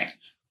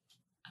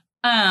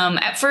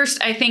at first,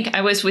 I think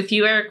I was with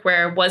you, Eric,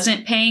 where I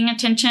wasn't paying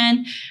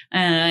attention,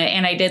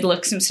 and I did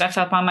look some stuff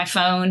up on my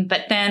phone.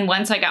 But then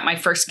once I got my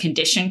first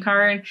condition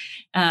card,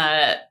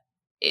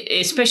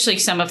 especially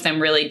some of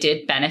them really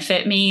did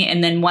benefit me.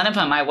 And then one of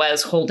them I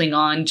was holding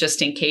on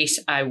just in case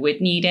I would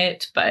need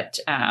it. But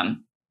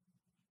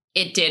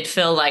it did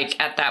feel like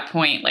at that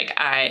point, like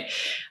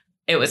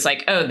it was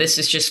like, oh, this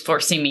is just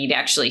forcing me to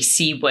actually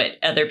see what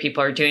other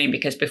people are doing,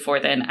 because before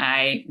then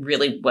I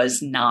really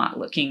was not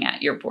looking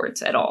at your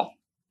boards at all.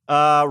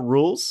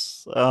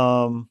 Rules.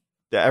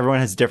 Everyone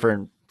has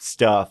different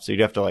stuff, so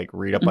you'd have to like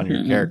read up on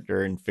your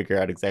character and figure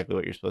out exactly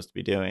what you're supposed to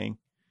be doing.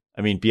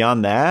 I mean,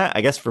 beyond that,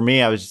 I guess for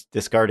me, I was just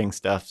discarding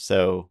stuff.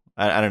 So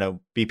I don't know.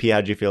 BP,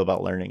 how'd you feel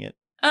about learning it?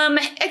 I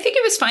think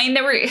it was fine.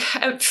 There were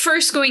at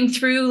first going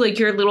through like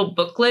your little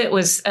booklet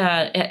was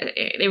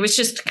it was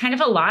just kind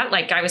of a lot.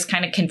 Like I was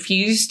kind of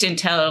confused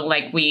until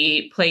like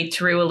we played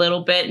through a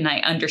little bit and I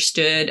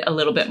understood a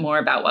little bit more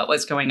about what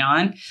was going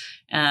on.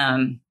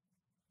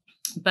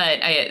 But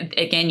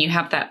again, you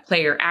have that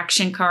player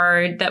action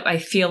card that I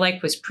feel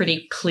like was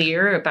pretty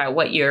clear about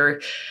what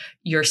your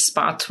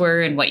spots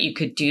were and what you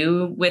could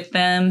do with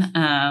them.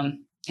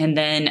 And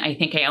then I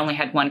think I only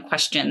had one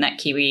question that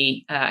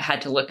Kiwi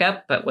had to look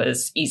up, but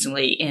was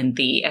easily in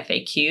the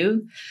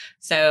FAQ.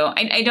 So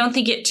I don't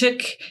think it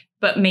took,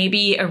 but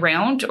maybe a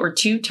round or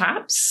two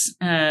tops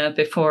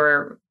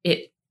before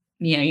it,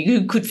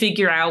 you could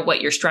figure out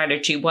what your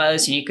strategy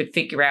was and you could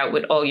figure out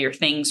what all your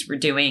things were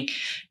doing.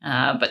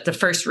 But the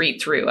first read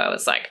through, I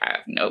was like, I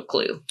have no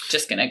clue.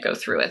 Just going to go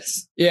through it.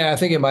 Yeah, I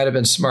think it might have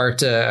been smart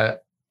to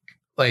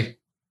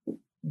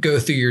go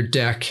through your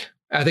deck.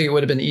 I think it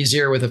would have been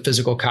easier with a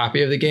physical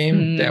copy of the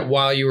game that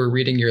while you were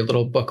reading your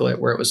little booklet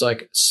where it was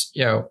like,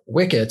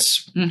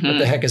 wickets, what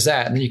the heck is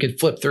that? And then you could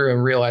flip through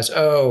and realize,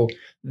 oh,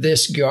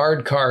 this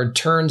guard card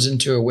turns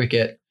into a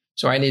wicket.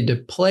 So I need to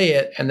play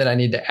it and then I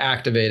need to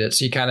activate it.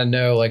 So you kind of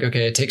know like,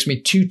 okay, it takes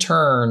me 2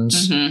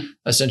 turns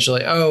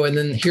essentially. Oh, and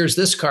then here's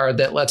this card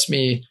that lets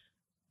me,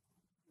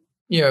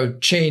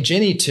 change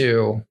any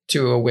two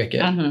to a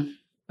wicket.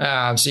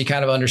 So you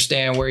kind of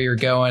understand where you're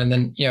going. And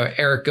then,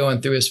 Eric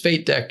going through his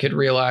fate deck could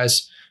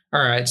realize,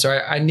 all right, so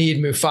I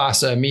need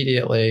Mufasa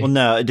immediately. Well,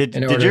 no, did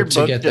your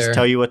book just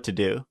tell you what to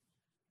do?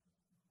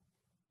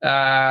 No,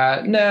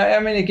 I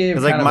mean, it gave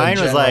kind of mine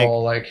a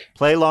general, was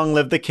play Long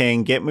Live the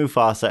King, get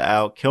Mufasa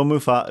out, kill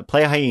Mufasa,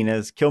 play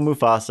hyenas, kill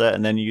Mufasa,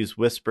 and then use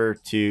Whisper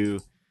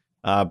to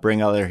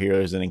bring other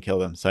heroes in and kill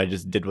them. So I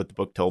just did what the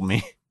book told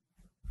me.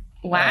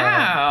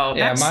 Wow.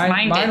 Yeah,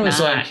 mine was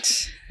like,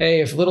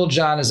 hey, if Little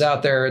John is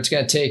out there, it's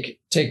going to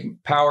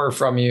take power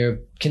from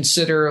you.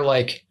 Consider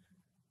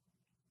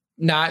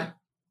not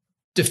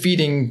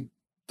defeating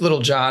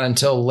Little John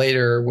until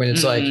later when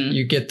it's like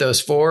you get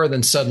those 4,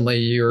 then suddenly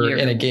you're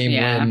in a game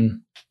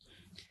win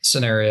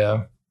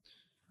scenario.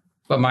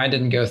 But mine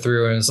didn't go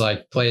through and was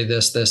like, play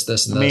this, and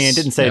this. I mean, it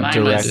didn't say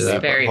directly.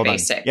 Very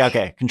basic. Yeah,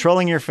 okay.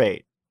 Controlling your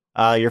fate.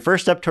 Your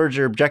first step towards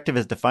your objective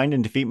is to find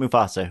and defeat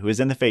Mufasa, who is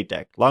in the Fate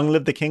deck. Long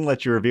Live the King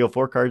lets you reveal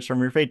 4 cards from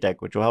your Fate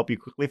deck, which will help you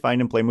quickly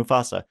find and play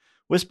Mufasa.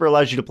 Whisper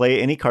allows you to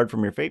play any card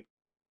from your Fate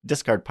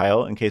discard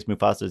pile in case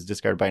Mufasa is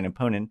discarded by an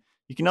opponent.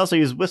 You can also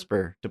use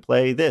Whisper to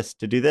play this,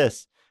 to do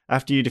this.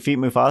 After you defeat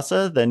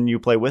Mufasa, then you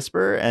play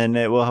Whisper, and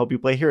it will help you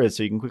play heroes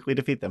so you can quickly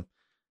defeat them.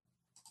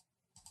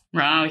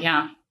 Oh,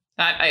 yeah.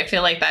 I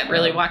feel like that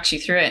really walks you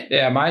through it.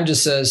 Yeah, mine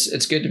just says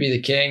it's good to be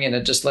the king, and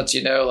it just lets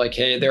you know, like,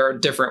 hey, there are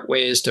different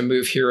ways to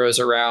move heroes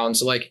around.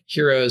 So, like,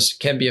 heroes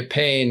can be a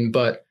pain,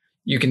 but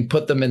you can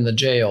put them in the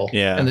jail,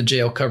 and the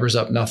jail covers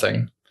up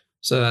nothing.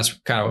 So that's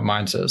kind of what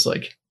mine says.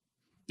 Like,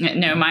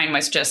 no, mine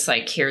was just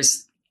like,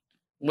 here's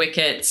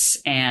wickets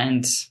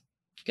and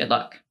good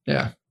luck.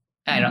 Yeah.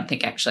 I don't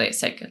think actually it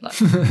said good luck.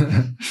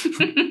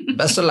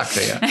 Best of luck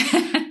to you.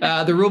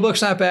 The rule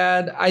book's not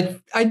bad.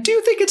 I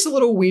do think it's a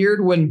little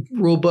weird when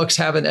rule books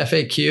have an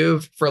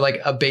FAQ for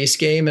like a base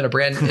game and a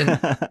brand. I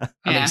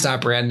mean, it's not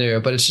brand new,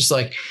 but it's just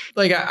like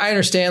I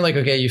understand. Like,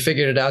 okay, you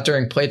figured it out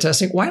during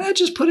playtesting. Why not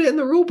just put it in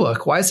the rule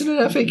book? Why is it an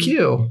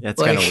FAQ?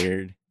 That's kind of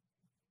weird.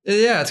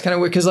 Yeah, it's kind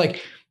of weird because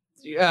like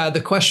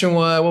the question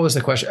was, what was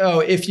the question? Oh,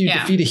 if you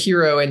defeat a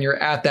hero and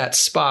you're at that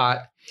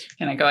spot.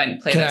 Can I go ahead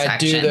and play those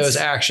actions? Can I do those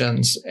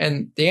actions?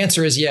 And the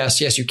answer is yes.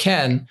 Yes, you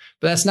can.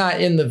 But that's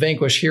not in the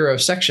Vanquish Hero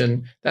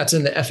section. That's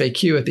in the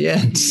FAQ at the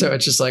end. So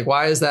it's just like,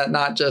 why is that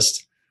not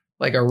just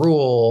like a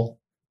rule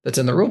that's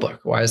in the rule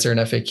book? Why is there an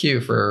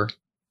FAQ for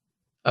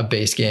a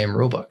base game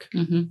rule book?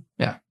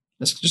 Yeah,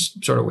 it's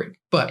just sort of weird.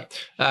 But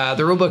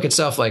the rule book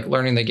itself, like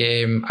learning the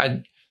game,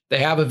 they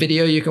have a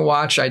video you can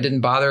watch. I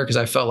didn't bother because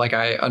I felt like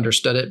I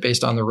understood it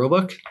based on the rule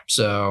book.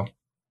 So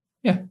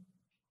yeah,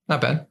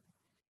 not bad.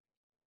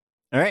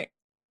 All right.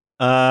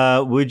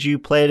 Would you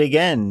play it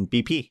again,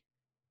 BP?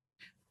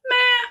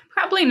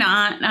 Probably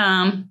not.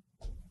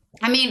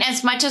 I mean,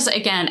 as much as,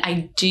 again,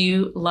 I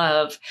do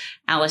love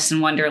Alice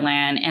in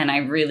Wonderland, and I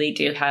really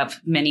do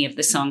have many of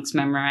the songs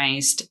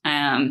memorized.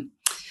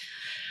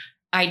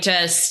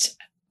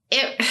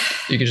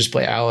 You could just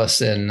play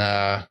Alice in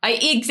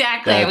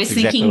exactly. I was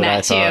thinking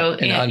that too.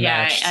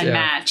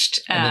 Unmatched.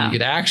 And then you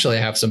could actually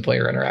have some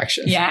player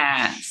interaction.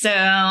 Yeah. So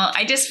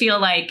I just feel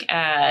like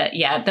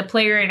the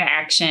player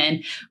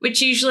interaction,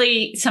 which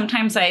usually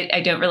sometimes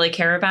I don't really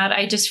care about.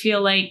 I just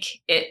feel like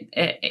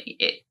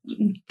it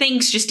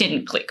things just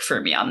didn't click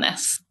for me on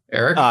this.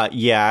 Eric? I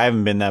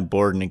haven't been that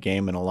bored in a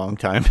game in a long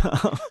time.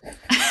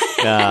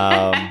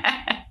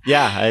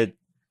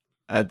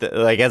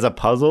 Like as a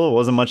puzzle, it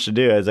wasn't much to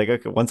do. I was like,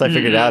 okay, once I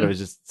figured it out, it was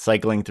just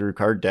cycling through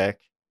card deck.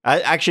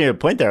 I actually at a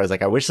point there, I was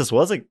like, I wish this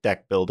was a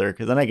deck builder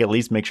because then I could at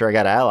least make sure I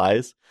got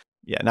allies.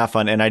 Yeah, not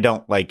fun. And I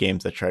don't like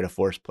games that try to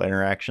force player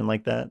interaction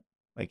like that.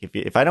 Like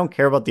if I don't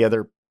care about the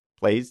other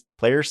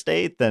player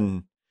state,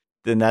 then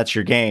that's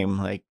your game.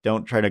 Like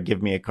don't try to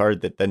give me a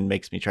card that then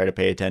makes me try to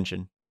pay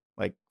attention.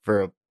 Like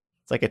for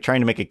It's like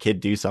trying to make a kid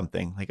do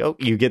something. Like, oh,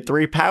 you get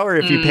 3 power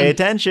if you pay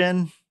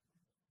attention.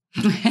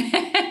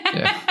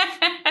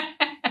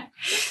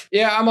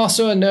 Yeah, I'm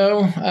also a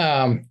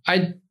no.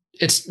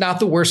 It's not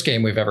the worst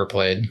game we've ever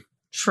played.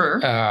 Sure.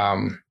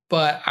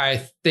 But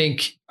I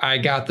think I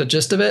got the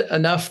gist of it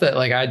enough that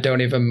like I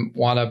don't even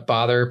want to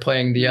bother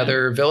playing the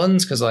other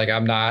villains because like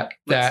I'm not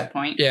What's the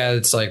point? Yeah,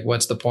 it's like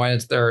what's the point?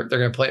 It's they're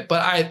gonna play.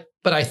 But I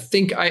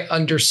think I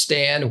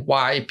understand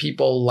why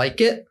people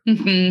like it.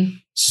 Mm-hmm.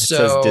 So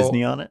It says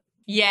Disney on it.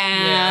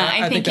 Yeah,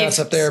 I think that's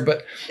up there.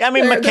 But I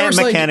mean, there's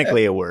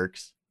mechanically it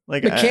works.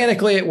 Like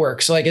mechanically it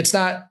works. Like it's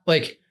not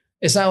like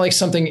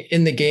something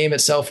in the game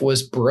itself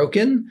was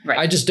broken. Right.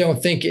 I just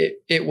don't think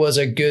it was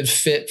a good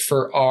fit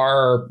for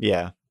our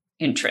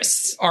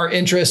interests,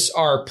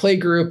 our play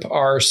group,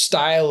 our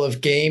style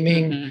of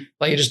gaming. Mm-hmm.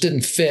 Like it just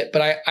didn't fit.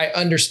 But I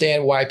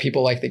understand why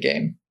people like the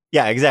game.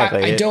 Yeah,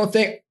 exactly.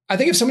 I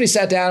think if somebody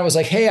sat down and was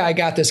like, hey, I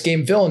got this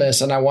game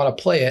Villainous and I want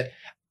to play it,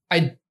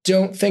 I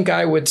don't think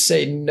I would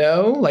say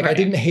no. Like I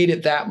didn't hate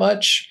it that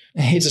much.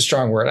 Hate's a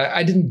strong word.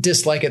 I didn't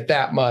dislike it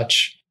that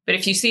much. But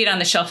if you see it on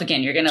the shelf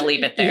again, you're going to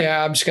leave it there.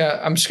 Yeah, I'm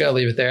just gonna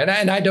leave it there.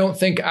 And I don't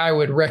think I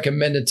would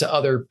recommend it to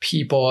other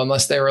people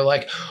unless they were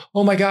like,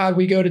 oh my God,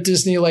 we go to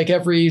Disney like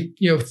every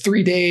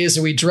 3 days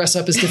and we dress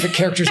up as different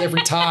characters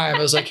every time. I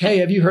was like, hey,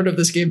 have you heard of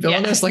this game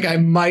Villainous? Like I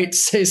might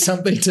say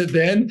something to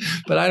them,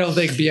 but I don't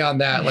think beyond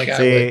that. Like I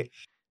would.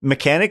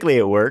 Mechanically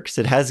it works.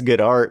 It has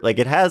good art. Like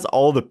it has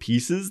all the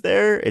pieces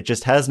there. It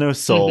just has no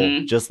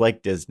soul, just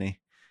like Disney.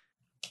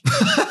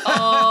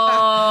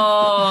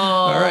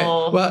 All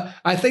right. Well,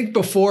 I think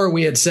before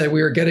we had said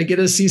we were going to get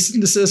a cease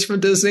and desist from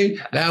Disney.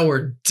 Now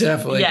we're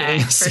definitely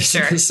getting a cease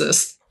and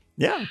desist.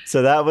 Yeah.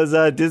 So that was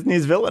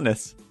Disney's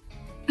Villainous.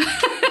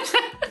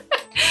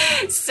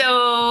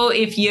 So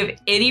if you have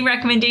any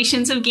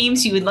recommendations of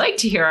games you would like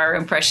to hear our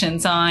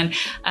impressions on,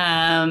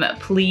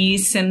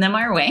 please send them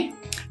our way.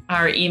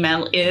 Our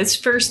email is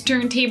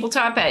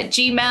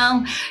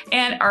firstturntabletop@gmail.com,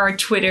 and our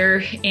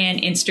Twitter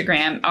and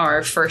Instagram are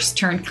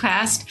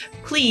firstturncast.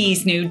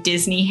 Please, no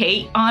Disney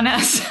hate on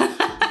us.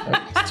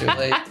 It's too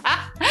late.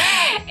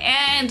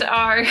 And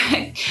our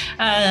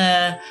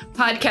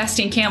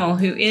podcasting camel,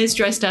 who is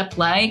dressed up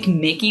like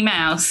Mickey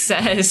Mouse,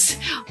 says,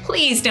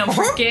 please don't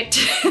forget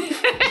to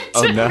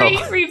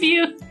rate,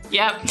 review,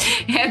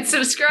 and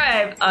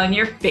subscribe on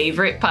your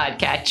favorite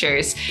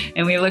podcatchers.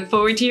 And we look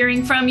forward to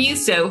hearing from you,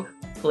 so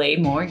play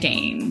more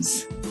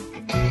games.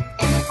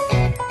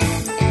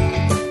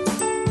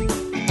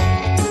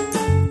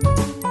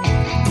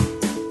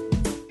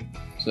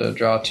 So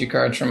draw 2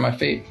 cards from my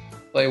feet.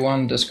 Play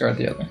 1, discard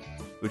the other.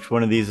 Which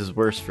one of these is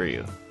worse for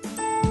you? The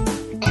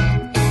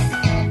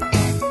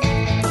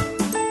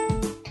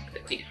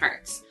Queen of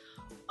Hearts.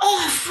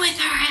 Off with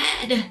her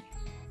head!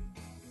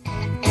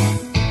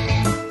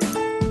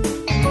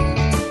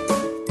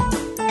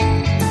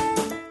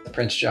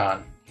 Prince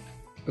John.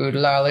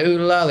 Oodalali,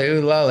 oodalali,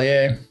 oodalali,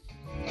 eh?